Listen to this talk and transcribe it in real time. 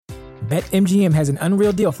BetMGM has an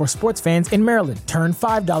unreal deal for sports fans in Maryland. Turn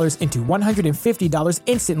 $5 into $150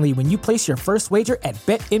 instantly when you place your first wager at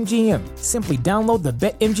BetMGM. Simply download the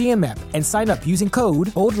BetMGM app and sign up using code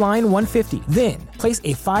OldLine150. Then, place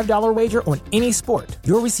a $5 wager on any sport.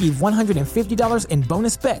 You'll receive $150 in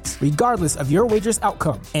bonus bets, regardless of your wager's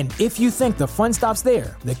outcome. And if you think the fun stops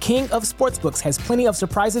there, the King of Sportsbooks has plenty of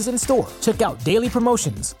surprises in store. Check out daily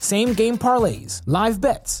promotions, same-game parlays, live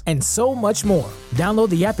bets, and so much more. Download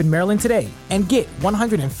the app in Maryland today and get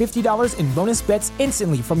 $150 in bonus bets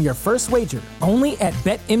instantly from your first wager. Only at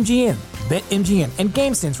BetMGM. BetMGM and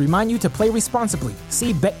GameSense remind you to play responsibly.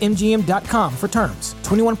 See BetMGM.com for terms.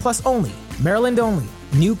 21 plus only. Maryland only.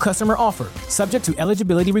 New customer offer. Subject to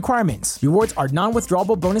eligibility requirements. Rewards are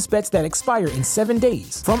non-withdrawable bonus bets that expire in 7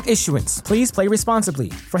 days. From issuance, please play responsibly.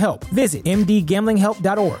 For help, visit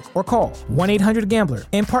mdgamblinghelp.org or call 1-800-GAMBLER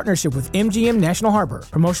in partnership with MGM National Harbor.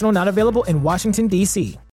 Promotional not available in Washington,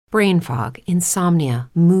 D.C. Brain fog, insomnia,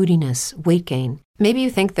 moodiness, weight gain. Maybe you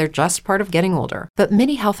think they're just part of getting older, but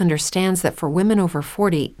MIDI Health understands that for women over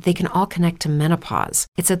 40, they can all connect to menopause.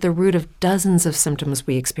 It's at the root of dozens of symptoms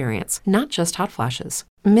we experience, not just hot flashes.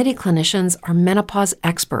 MIDI clinicians are menopause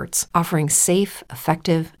experts, offering safe,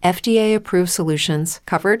 effective, FDA-approved solutions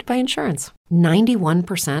covered by insurance.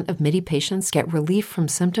 91% of MIDI patients get relief from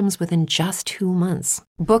symptoms within just 2 months.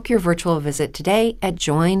 Book your virtual visit today at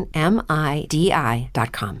joinmidi.com.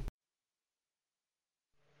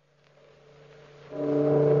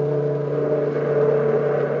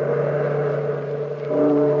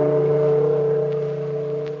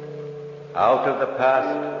 Out of the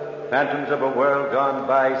past, phantoms of a world gone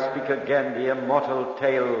by, speak again the immortal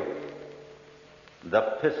tale, the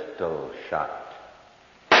pistol shot.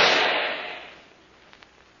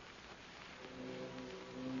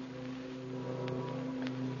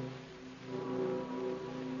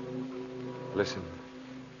 Listen,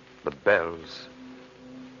 the bells.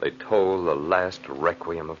 They toll the last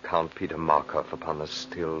requiem of Count Peter Markov upon the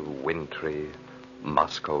still, wintry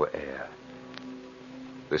Moscow air.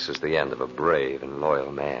 This is the end of a brave and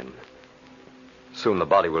loyal man. Soon the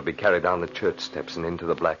body will be carried down the church steps and into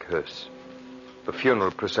the black hearse. The funeral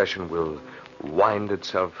procession will wind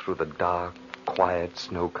itself through the dark, quiet,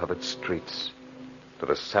 snow-covered streets to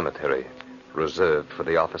the cemetery reserved for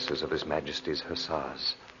the officers of His Majesty's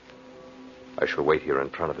Hussars. I shall wait here in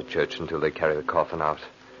front of the church until they carry the coffin out.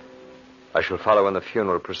 I shall follow in the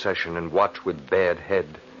funeral procession and watch with bared head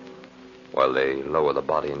while they lower the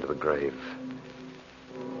body into the grave.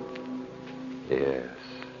 Yes,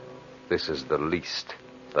 this is the least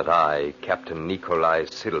that I, Captain Nikolai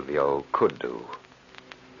Silvio, could do.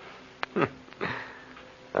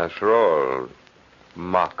 After all,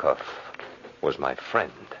 Markov was my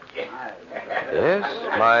friend. Yes,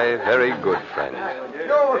 my very good friend. We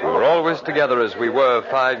were always together as we were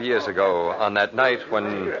 5 years ago on that night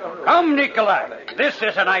when... Come, Nikolai. This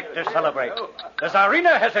is a night to celebrate. The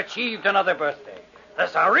Tsarina has achieved another birthday. The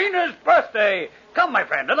Tsarina's birthday. Come, my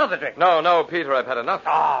friend, another drink. No, Peter, I've had enough.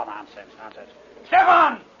 Oh, nonsense.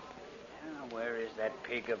 Stefan! Where is that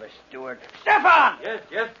pig of a steward? Stefan!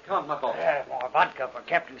 Yes, come, Markov. More vodka for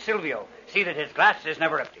Captain Silvio. See that his glass is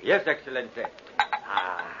never empty. Yes, Excellency.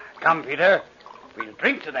 Come, Peter. We'll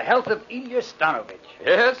drink to the health of Ilya Stanovich.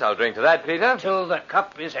 Yes, I'll drink to that, Peter. Till the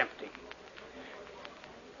cup is empty.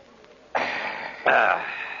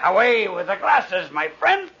 Away with the glasses, my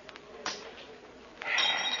friend.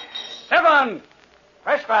 Stefan!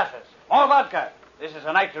 Fresh glasses. More vodka. This is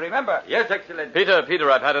a night to remember. Yes, Excellency.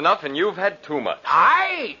 Peter, I've had enough, and you've had too much.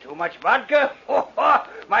 Aye, too much vodka?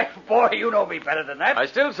 My boy, you know me better than that. I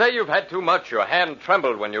still say you've had too much. Your hand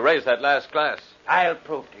trembled when you raised that last glass. I'll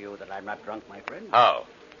prove to you that I'm not drunk, my friend. How?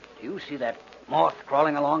 Do you see that moth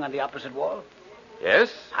crawling along on the opposite wall?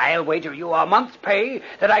 Yes? I'll wager you a month's pay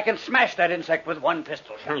that I can smash that insect with one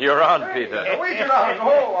pistol shot. You're on, Peter. Wager on.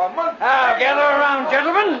 A month. Now, gather around,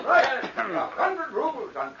 gentlemen. Right. 100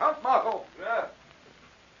 rubles on Count Markov. Yeah.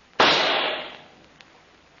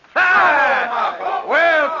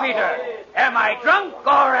 Well, Peter, am I drunk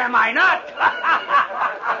or am I not?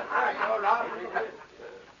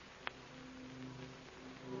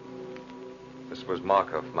 This was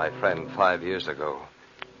Markov, my friend, 5 years ago.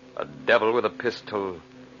 A devil with a pistol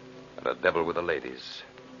and a devil with the ladies.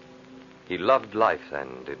 He loved life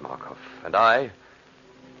then, did Markov. And I...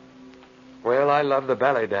 Well, I loved the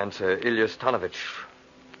ballet dancer, Ilya Stanovich.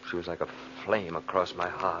 She was like a flame across my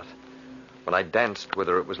heart. When I danced with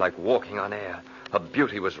her, it was like walking on air. Her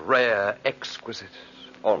beauty was rare, exquisite,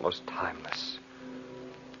 almost timeless.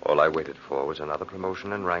 All I waited for was another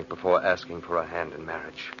promotion in rank before asking for a hand in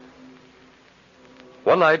marriage.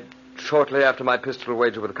 One night, shortly after my pistol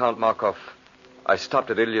wager with Count Markov, I stopped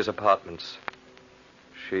at Ilya's apartments.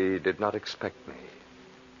 She did not expect me,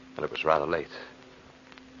 and it was rather late.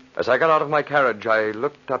 As I got out of my carriage, I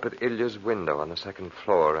looked up at Ilya's window on the second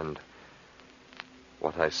floor, and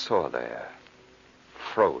what I saw there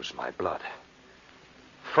froze my blood.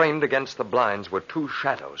 Framed against the blinds were two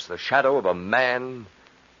shadows, the shadow of a man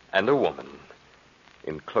and a woman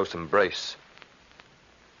in close embrace.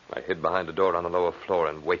 I hid behind a door on the lower floor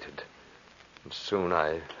and waited. And soon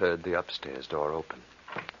I heard the upstairs door open.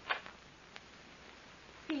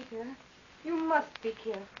 Peter, you must be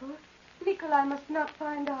careful. Nikolai must not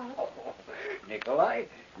find out. Oh, Nikolai?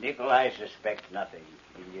 Nikolai suspects nothing.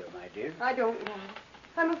 Ilya, my dear. I don't know.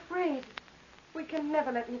 I'm afraid. We can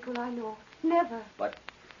never let Nikolai know. Never. But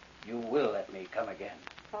you will let me come again.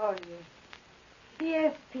 Oh, yes.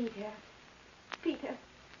 Yes, Peter. Peter,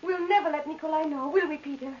 we'll never let Nikolai know, will we,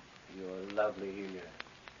 Peter? You're lovely, Ilya.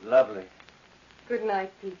 Lovely. Good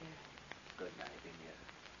night, Peter. Good night, Ilya.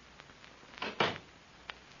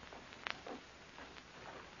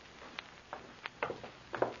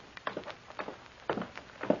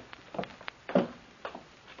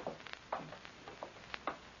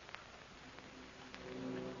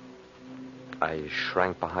 I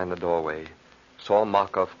shrank behind the doorway, saw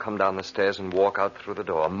Markov come down the stairs and walk out through the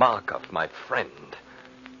door. Markov, my friend.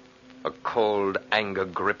 A cold anger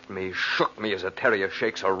gripped me, shook me as a terrier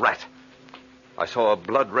shakes a rat. I saw a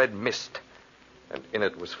blood-red mist, and in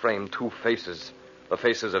it was framed two faces, the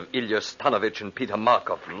faces of Ilya Stanovich and Peter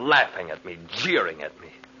Markov, laughing at me, jeering at me.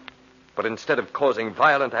 But instead of causing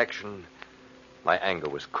violent action, my anger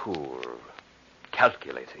was cool,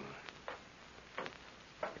 calculating.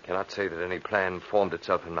 I cannot say that any plan formed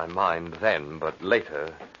itself in my mind then, but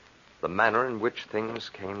later, the manner in which things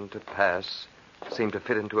came to pass seemed to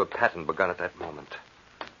fit into a pattern begun at that moment.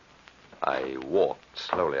 I walked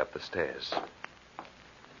slowly up the stairs.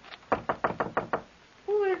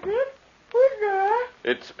 Who is it? Who's there?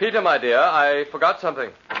 It's Peter, my dear. I forgot something.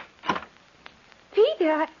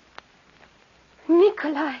 Peter.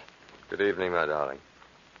 Nikolai. Good evening, my darling.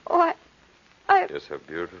 Oh, I... You're so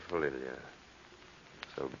beautiful, Ilya.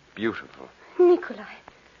 So beautiful. Nikolai.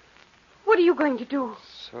 What are you going to do?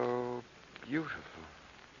 So beautiful.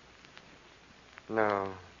 No.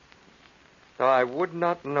 No, I would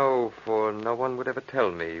not know, for no one would ever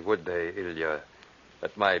tell me, would they, Ilya,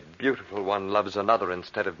 that my beautiful one loves another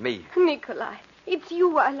instead of me. Nikolai, it's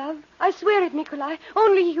you I love. I swear it, Nikolai.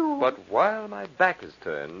 Only you. But while my back is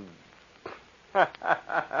turned... Oh,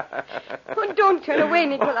 don't turn away,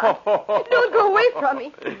 Nikolai. Don't go away from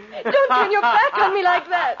me. Don't turn your back on me like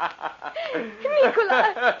that.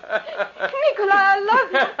 Nikolai. Nikolai, I love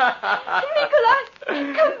you.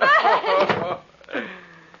 Nikolai, come back.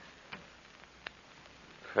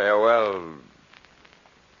 Farewell,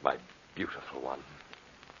 my beautiful one.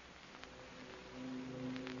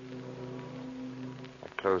 I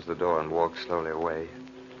closed the door and walked slowly away.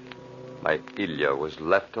 My Ilya was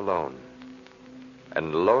left alone.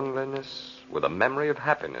 And loneliness with a memory of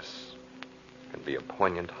happiness can be a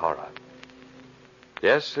poignant horror.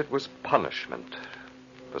 Yes, it was punishment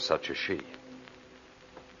for such as she.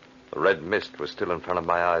 The red mist was still in front of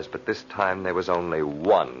my eyes, but this time there was only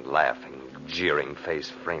one laughing, jeering face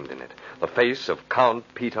framed in it. The face of Count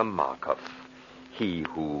Peter Markov, he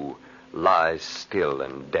who lies still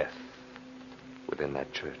in death within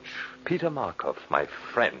that church. Peter Markov, my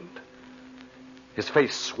friend. His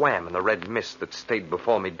face swam in the red mist that stayed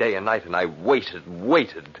before me day and night, and I waited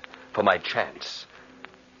for my chance.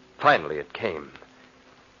 Finally, it came.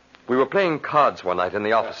 We were playing cards one night in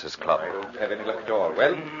the officers' club. I don't have any luck at all.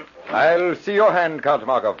 Well, I'll see your hand, Count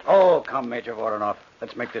Markov. Oh, come, Major Voronov.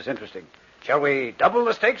 Let's make this interesting. Shall we double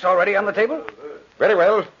the stakes already on the table? Very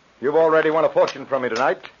well. You've already won a fortune from me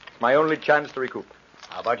tonight. It's my only chance to recoup.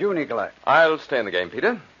 How about you, Nikolai? I'll stay in the game,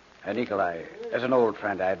 Peter. Nikolai, as an old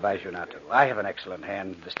friend, I advise you not to. I have an excellent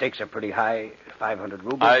hand. The stakes are pretty high, 500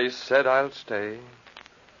 rubles. I said I'll stay.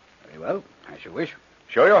 Very well, as you wish.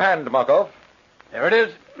 Show your hand, Markov. There it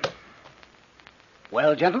is.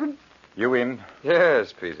 Well, gentlemen? You win.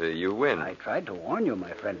 Yes, Peter, you win. I tried to warn you,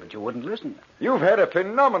 my friend, but you wouldn't listen. You've had a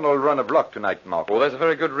phenomenal run of luck tonight, Markov. Well, there's a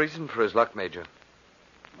very good reason for his luck, Major.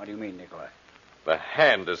 What do you mean, Nikolai? The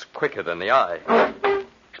hand is quicker than the eye.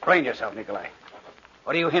 Explain yourself, Nikolai.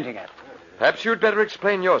 What are you hinting at? Perhaps you'd better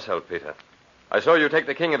explain yourself, Peter. I saw you take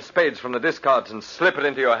the king of spades from the discards and slip it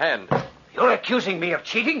into your hand. You're accusing me of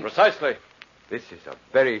cheating? Precisely. This is a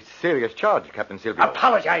very serious charge, Captain Silvio.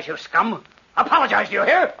 Apologize, you scum. Apologize, do you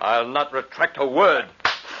hear? I'll not retract a word.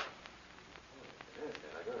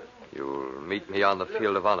 You'll meet me on the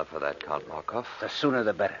field of honor for that, Count Markov. The sooner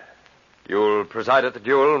the better. You'll preside at the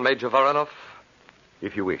duel, Major Voronov?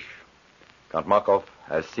 If you wish. Count Markov,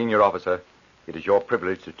 as senior officer, it is your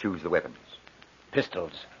privilege to choose the weapons.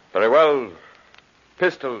 Pistols. Very well.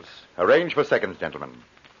 Pistols. Arrange for seconds, gentlemen.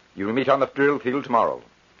 You will meet on the drill field tomorrow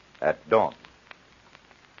at dawn.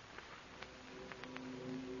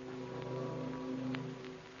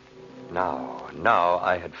 Now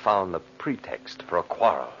I had found the pretext for a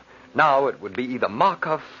quarrel. Now it would be either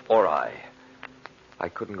Markov or I. I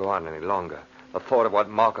couldn't go on any longer. The thought of what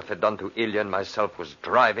Markov had done to Ilya and myself was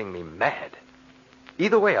driving me mad.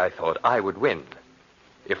 Either way, I thought, I would win.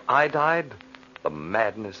 If I died, the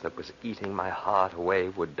madness that was eating my heart away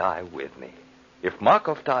would die with me. If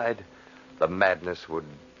Markov died, the madness would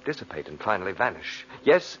dissipate and finally vanish.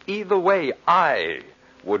 Yes, either way, I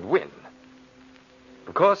would win.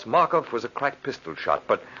 Of course, Markov was a crack pistol shot,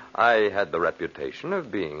 but I had the reputation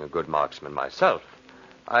of being a good marksman myself.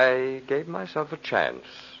 I gave myself a chance.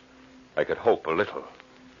 I could hope a little.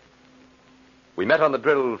 We met on the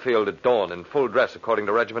drill field at dawn in full dress according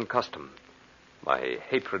to regiment custom. My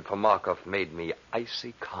hatred for Markov made me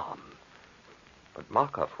icy calm. But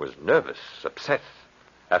Markov was nervous, upset.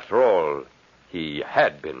 After all, he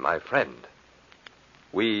had been my friend.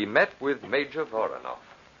 We met with Major Voronov.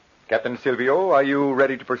 Captain Silvio, are you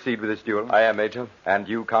ready to proceed with this duel? I am, Major. And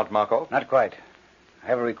you, Count Markov? Not quite. I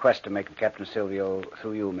have a request to make of Captain Silvio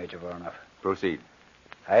through you, Major Voronov. Proceed.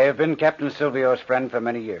 I have been Captain Silvio's friend for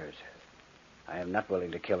many years. I am not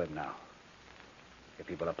willing to kill him now. If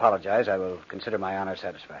he will apologize, I will consider my honor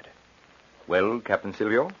satisfied. Well, Captain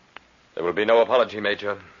Silvio? There will be no apology,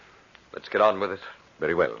 Major. Let's get on with it.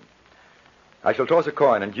 Very well. I shall toss a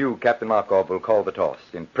coin, and you, Captain Markov, will call the toss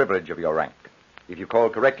in privilege of your rank. If you call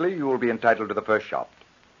correctly, you will be entitled to the first shot.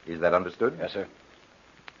 Is that understood? Yes, sir.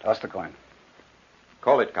 Toss the coin.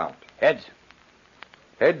 Call it, Count. Heads.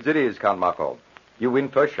 Heads it is, Count Markov. You win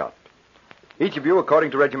first shot. Each of you,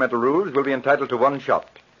 according to regimental rules, will be entitled to one shot.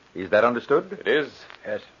 Is that understood? It is.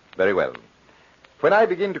 Yes. Very well. When I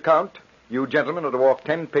begin to count, you gentlemen are to walk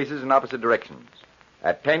 10 paces in opposite directions.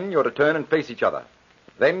 At 10, you're to turn and face each other.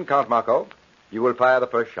 Then, Count Markov, you will fire the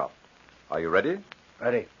first shot. Are you ready?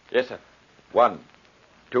 Ready. Yes, sir. 1,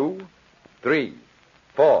 2, 3,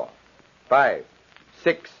 4, 5,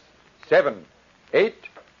 6, 7, 8,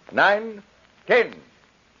 9, 10.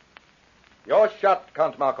 Your shot,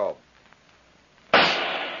 Count Markov.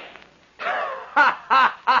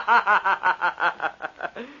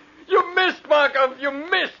 You missed, Markov. You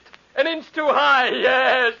missed. An inch too high.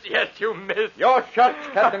 Yes, you missed. Your shot,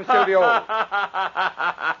 Captain Silvio.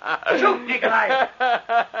 Shoot, Nikolai!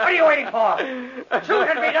 What are you waiting for? Shoot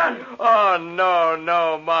and be done! Oh,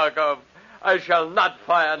 no, Markov. I shall not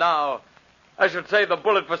fire now. I should save the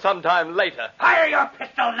bullet for some time later. Fire your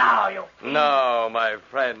pistol now, you... No, my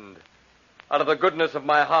friend. Out of the goodness of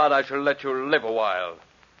my heart, I shall let you live a while.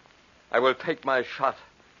 I will take my shot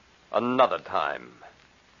another time,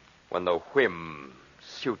 when the whim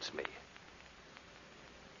suits me.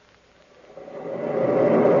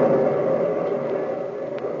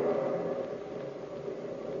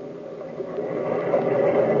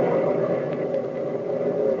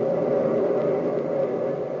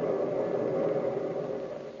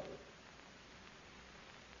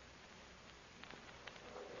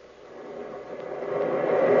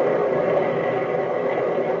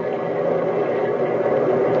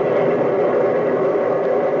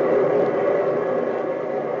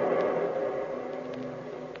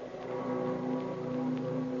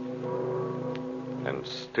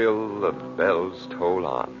 Still the bells toll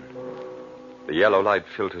on. The yellow light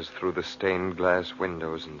filters through the stained glass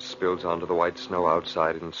windows and spills onto the white snow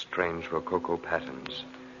outside in strange rococo patterns.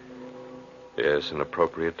 Yes, an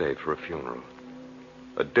appropriate day for a funeral.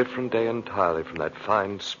 A different day entirely from that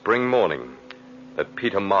fine spring morning that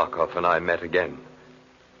Peter Markov and I met again.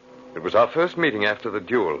 It was our first meeting after the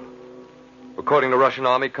duel. According to Russian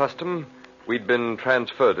Army custom, we'd been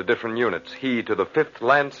transferred to different units. He to the 5th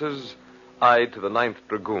Lancers, I to the 9th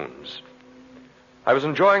Dragoons. I was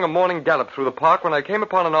enjoying a morning gallop through the park when I came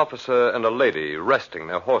upon an officer and a lady resting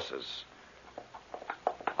their horses.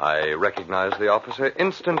 I recognized the officer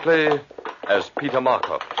instantly as Peter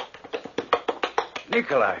Markov.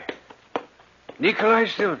 Nikolai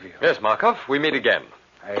Silvio. Yes, Markov, we meet again.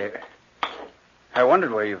 I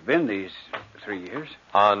wondered where you've been these 3 years.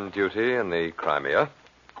 On duty in the Crimea.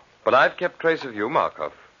 But I've kept trace of you,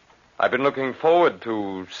 Markov. I've been looking forward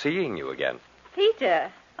to seeing you again.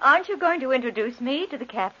 Peter, aren't you going to introduce me to the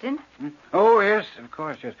captain? Oh, yes, of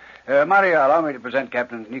course, yes. Maria, allow me to present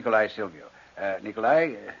Captain Nikolai Silvio.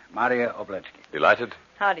 Nikolai, Maria Oblensky. Delighted.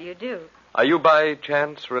 How do you do? Are you by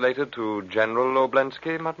chance related to General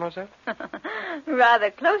Oblensky, mademoiselle? Rather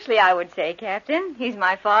closely, I would say, Captain. He's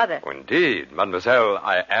my father. Oh, indeed. Mademoiselle,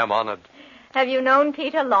 I am honored. Have you known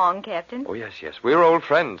Peter long, Captain? Oh, yes. We're old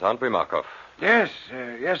friends, aren't we, Markov? Yes,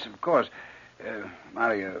 of course.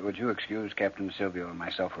 Maria, would you excuse Captain Silvio and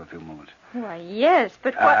myself for a few moments? Why, yes,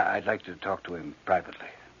 but what... I'd like to talk to him privately.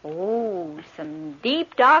 Oh, some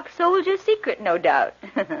deep, dark soldier secret, no doubt.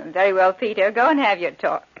 Very well, Peter. Go and have your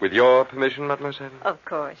talk. With your permission, mademoiselle? Of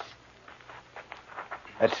course.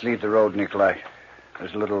 Let's leave the road, Nikolai.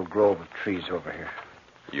 There's a little grove of trees over here.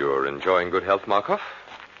 You're enjoying good health, Markov?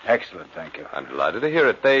 Excellent, thank you. I'm delighted to hear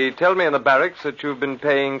it. They tell me in the barracks that you've been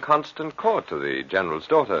paying constant court to the general's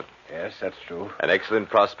daughter. Yes, that's true. An excellent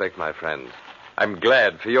prospect, my friend. I'm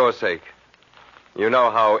glad for your sake. You know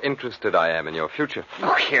how interested I am in your future.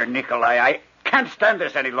 Look here, Nikolai, I can't stand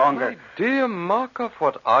this any longer. My dear Markov,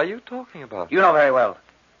 what are you talking about? You know very well.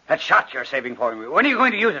 That shot you're saving for me, when are you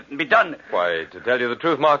going to use it and be done? Why, to tell you the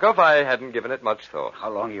truth, Markov, I hadn't given it much thought. How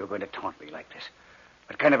long are you going to taunt me like this?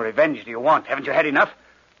 What kind of revenge do you want? Haven't you had enough?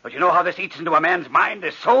 But you know how this eats into a man's mind,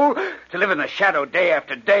 his soul? To live in the shadow day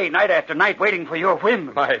after day, night after night, waiting for your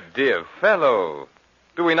whim. My dear fellow,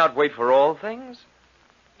 do we not wait for all things?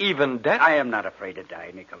 Even death? I am not afraid to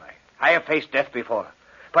die, Nikolai. I have faced death before.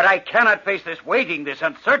 But I cannot face this waiting, this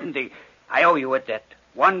uncertainty. I owe you a debt.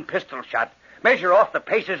 One pistol shot. Measure off the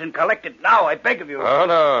paces and collect it now, I beg of you. Oh,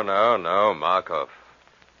 no, Markov.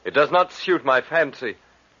 It does not suit my fancy.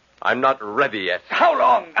 I'm not ready yet. How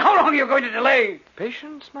long? How long are you going to delay?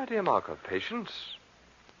 Patience, my dear Markov, patience.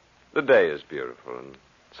 The day is beautiful, and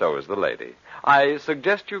so is the lady. I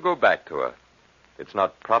suggest you go back to her. It's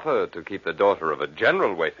not proper to keep the daughter of a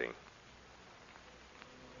general waiting.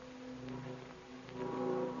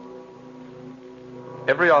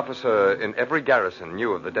 Every officer in every garrison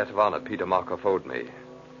knew of the debt of honor Peter Markov owed me.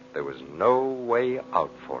 There was no way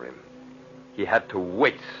out for him. He had to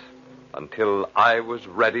wait until I was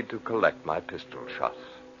ready to collect my pistol shot.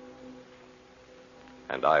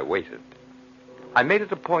 And I waited. I made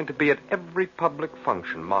it a point to be at every public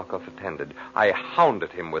function Markov attended. I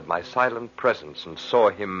hounded him with my silent presence and saw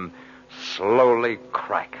him slowly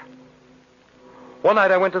crack. One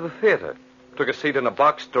night I went to the theater, took a seat in a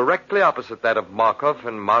box directly opposite that of Markov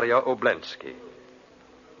and Maria Oblensky.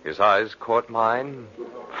 His eyes caught mine,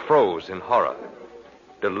 froze in horror.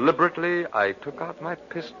 Deliberately, I took out my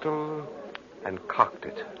pistol and cocked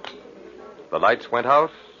it. The lights went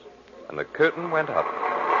out, and the curtain went up.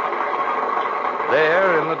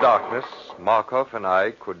 There, in the darkness, Markov and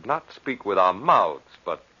I could not speak with our mouths,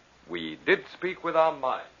 but we did speak with our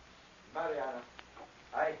minds. Mariana,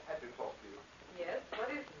 I had to talk to you. Yes,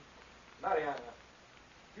 what is it? Mariana,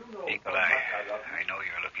 you know... Nikolai, I know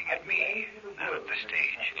you're looking at me, not at the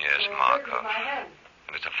stage. Yes, Markov.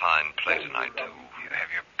 And it's a fine play tonight, too. You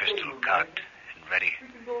have your pistol cocked and ready.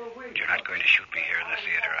 You're not going to shoot me here in the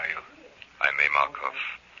theater, are you? I may, Markov.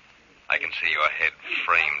 I can see your head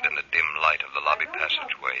framed in the dim light of the lobby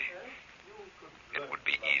passageway. It would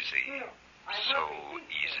be easy. So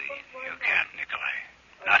easy. You can't, Nikolai.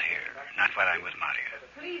 Not here. Not while I'm with Maria.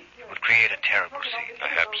 It would create a terrible scene.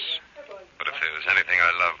 Perhaps. But if there's anything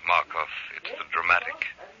I love, Markov, it's the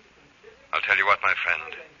dramatic. I'll tell you what, my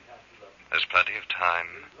friend. There's plenty of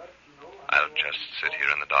time. I'll just sit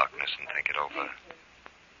here in the darkness and think it over.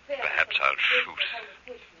 Perhaps I'll shoot.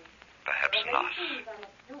 Perhaps not.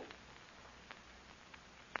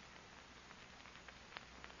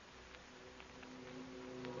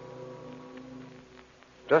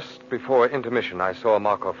 Just before intermission, I saw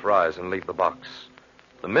Markov rise and leave the box.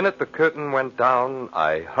 The minute the curtain went down,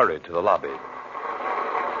 I hurried to the lobby.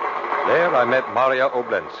 There I met Maria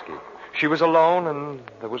Oblensky. She was alone, and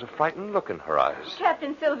there was a frightened look in her eyes.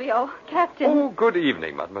 Captain Silvio, Captain. Oh, good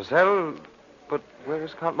evening, mademoiselle. But where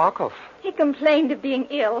is Count Markov? He complained of being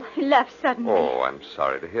ill. He left suddenly. Oh, I'm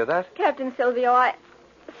sorry to hear that. Captain Silvio,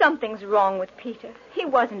 something's wrong with Peter. He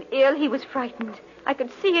wasn't ill. He was frightened. I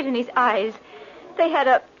could see it in his eyes. They had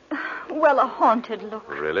a haunted look.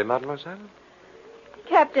 Really, mademoiselle?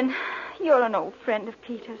 Captain, you're an old friend of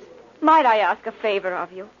Peter's. Might I ask a favor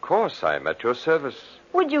of you? Of course, I am at your service.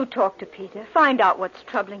 Would you talk to Peter? Find out what's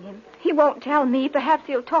troubling him. He won't tell me. Perhaps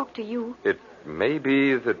he'll talk to you. It may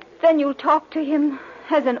be that... Then you'll talk to him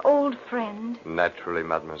as an old friend. Naturally,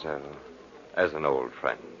 mademoiselle. As an old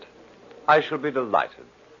friend. I shall be delighted.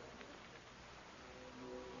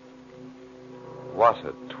 What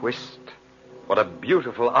a twist. What a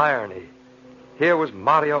beautiful irony. Here was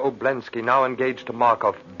Maria Oblensky, now engaged to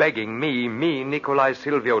Markov, begging me, Nikolai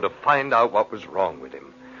Silvio, to find out what was wrong with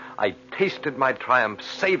him. I tasted my triumph,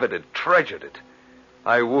 savored it, treasured it.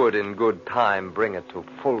 I would, in good time, bring it to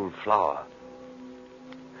full flower.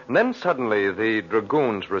 And then suddenly the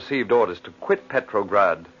dragoons received orders to quit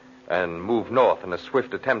Petrograd and move north in a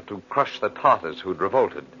swift attempt to crush the Tartars who'd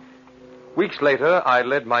revolted. Weeks later, I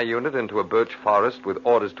led my unit into a birch forest with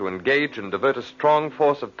orders to engage and divert a strong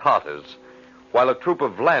force of Tartars, while a troop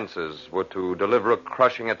of lancers were to deliver a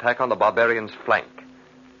crushing attack on the barbarians' flank.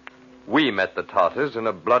 We met the Tartars in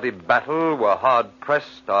a bloody battle where,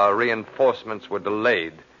 hard-pressed, our reinforcements were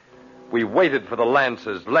delayed. We waited for the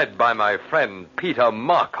lancers, led by my friend Peter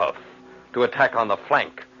Markov, to attack on the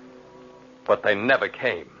flank. But they never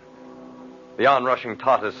came. The onrushing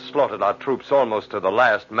Tartars slaughtered our troops almost to the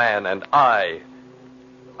last man, and I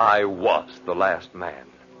was the last man.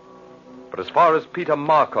 But as far as Peter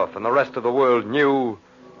Markov and the rest of the world knew,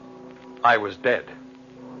 I was dead.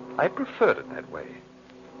 I preferred it that way.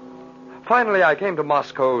 Finally, I came to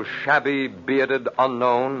Moscow, shabby, bearded,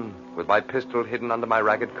 unknown, with my pistol hidden under my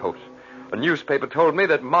ragged coat. A newspaper told me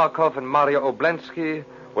that Markov and Maria Oblensky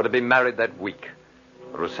were to be married that week.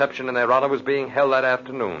 A reception in their honor was being held that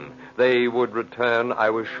afternoon. They would return, I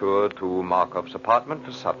was sure, to Markov's apartment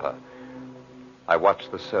for supper. I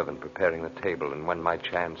watched the servant preparing the table, and when my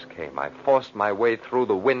chance came, I forced my way through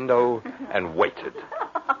the window and waited.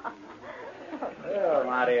 Oh,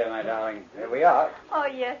 Maria, my darling, here we are. Oh,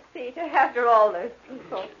 yes, Peter, after all those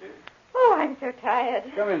people. Oh, I'm so tired.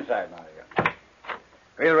 Come inside, Maria.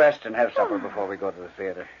 We'll rest and have supper before we go to the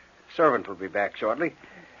theater. Servant will be back shortly.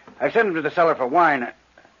 I've sent him to the cellar for wine.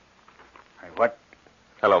 Hey, what?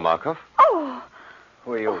 Hello, Markov. Oh.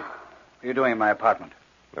 Who are you? What are you doing in my apartment?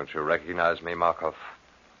 Don't you recognize me, Markov?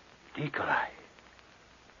 Nikolai.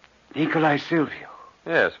 Nikolai Silvio.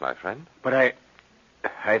 Yes, my friend. But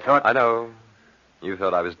I thought... I know. You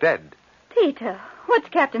thought I was dead. Peter, what's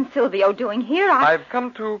Captain Silvio doing here? I've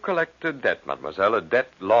come to collect a debt, mademoiselle, a debt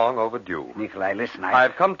long overdue. Nikolai, listen,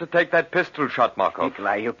 I've come to take that pistol shot, Markov.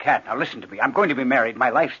 Nikolai, you can't. Now, listen to me. I'm going to be married.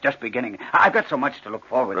 My life's just beginning. I've got so much to look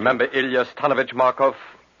forward to. Remember Ilya Stanovich, Markov?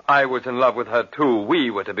 I was in love with her, too.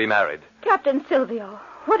 We were to be married. Captain Silvio,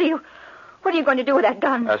 what are you going to do with that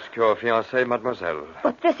gun? Ask your fiancé, mademoiselle.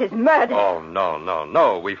 But this is murder. Oh,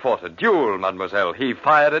 no. We fought a duel, mademoiselle. He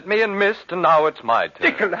fired at me and missed, and now it's my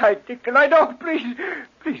turn. Nikolai, no, please.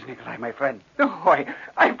 Please, Nikolai, my friend. No,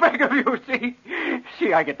 I beg of you,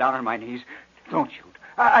 see, I get down on my knees. Don't shoot.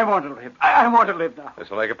 I want to live. I want to live now. This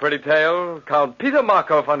will make a pretty tale. Count Peter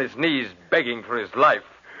Markov on his knees begging for his life.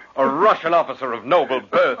 A Russian officer of noble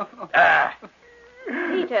birth.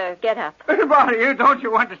 Peter, get up. Maria, don't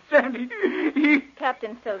you understand?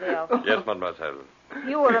 Captain Silvio. Yes, mademoiselle.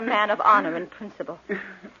 You were a man of honor and principle.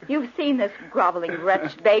 You've seen this groveling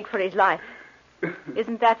wretch beg for his life.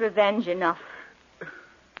 Isn't that revenge enough?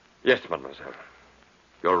 Yes, mademoiselle.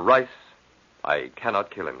 You're right. I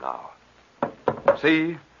cannot kill him now.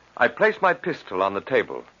 See, I place my pistol on the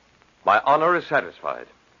table. My honor is satisfied.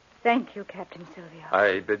 Thank you, Captain Silvio.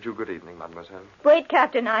 I bid you good evening, mademoiselle. Wait,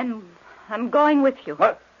 Captain. I'm going with you.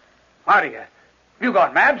 What? Maria, you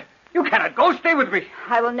gone mad? You cannot go. Stay with me.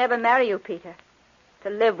 I will never marry you, Peter. To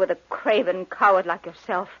live with a craven coward like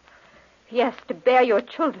yourself. Yes, to bear your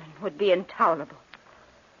children would be intolerable.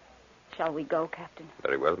 Shall we go, Captain?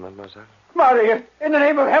 Very well, mademoiselle. Maria, in the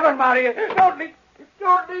name of heaven, Maria, don't leave me.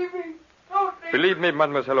 Don't leave me. Believe me,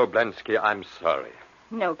 Mademoiselle Oblensky, I'm sorry.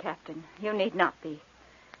 No, Captain, you need not be.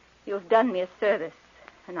 You've done me a service,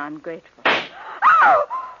 and I'm grateful. Oh!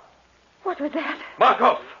 What was that?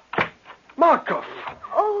 Markov!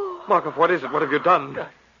 Oh. Markov, what is it? What have you done?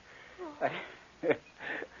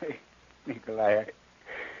 Nikolai, I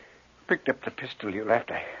picked up the pistol you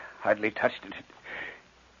left. I hardly touched it.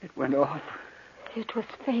 It went off. It was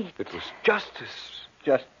fate. It was justice.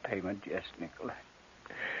 Just payment, yes, Nikolai.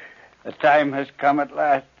 The time has come at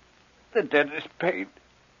last. The debt is paid.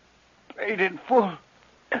 Paid in full.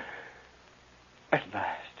 At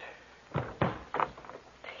last.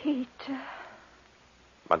 Peter.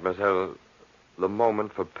 Mademoiselle, the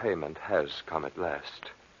moment for payment has come at last.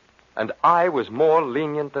 And I was more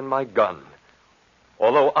lenient than my gun.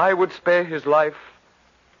 Although I would spare his life,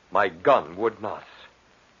 my gun would not.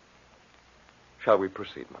 Shall we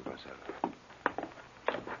proceed, mademoiselle?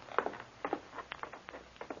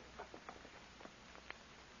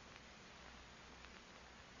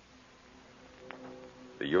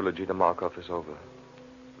 The eulogy to Markov is over.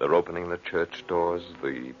 They're opening the church doors,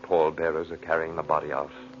 the pallbearers are carrying the body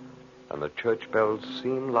out, and the church bells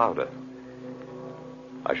seem louder.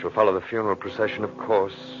 I shall follow the funeral procession, of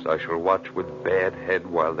course. I shall watch with bared head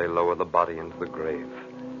while they lower the body into the grave.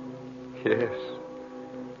 Yes,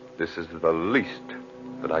 this is the least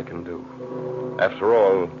that I can do. After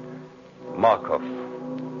all, Markov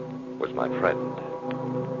was my friend.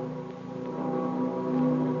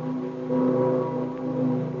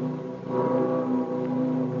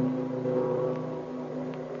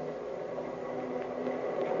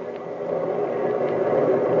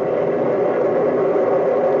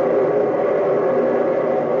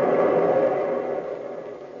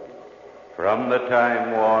 From the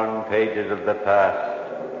time-worn pages of the past,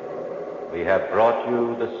 we have brought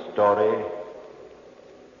you the story,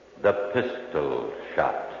 The Pistol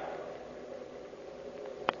Shot.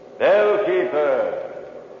 Bellkeeper,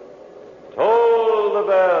 toll the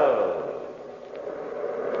bell.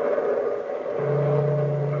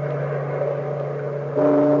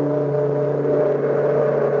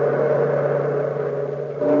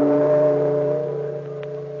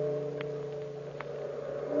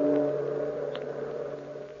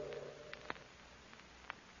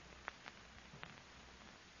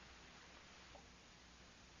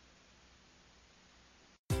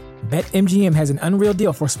 BetMGM has an unreal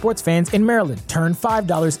deal for sports fans in Maryland. Turn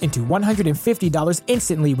 $5 into $150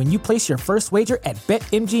 instantly when you place your first wager at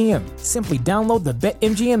BetMGM. Simply download the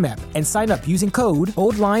BetMGM app and sign up using code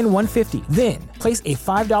OldLine150. Then, place a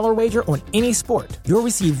 $5 wager on any sport. You'll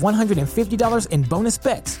receive $150 in bonus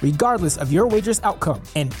bets, regardless of your wager's outcome.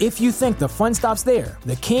 And if you think the fun stops there,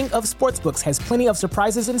 the king of sportsbooks has plenty of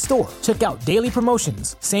surprises in store. Check out daily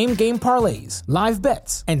promotions, same-game parlays, live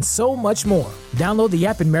bets, and so much more. Download the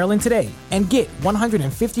app in Maryland today and get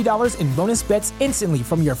 $150 in bonus bets instantly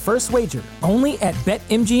from your first wager. Only at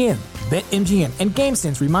BetMGM. BetMGM and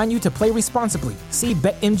GameSense remind you to play responsibly. See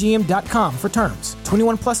BetMGM.com for terms.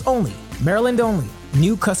 21 plus only. Maryland only.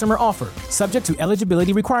 New customer offer. Subject to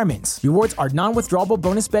eligibility requirements. Rewards are non-withdrawable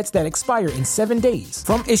bonus bets that expire in 7 days.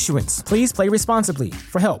 From issuance, please play responsibly.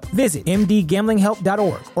 For help, visit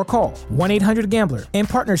mdgamblinghelp.org or call 1-800-GAMBLER in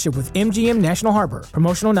partnership with MGM National Harbor.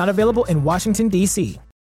 Promotional not available in Washington, D.C.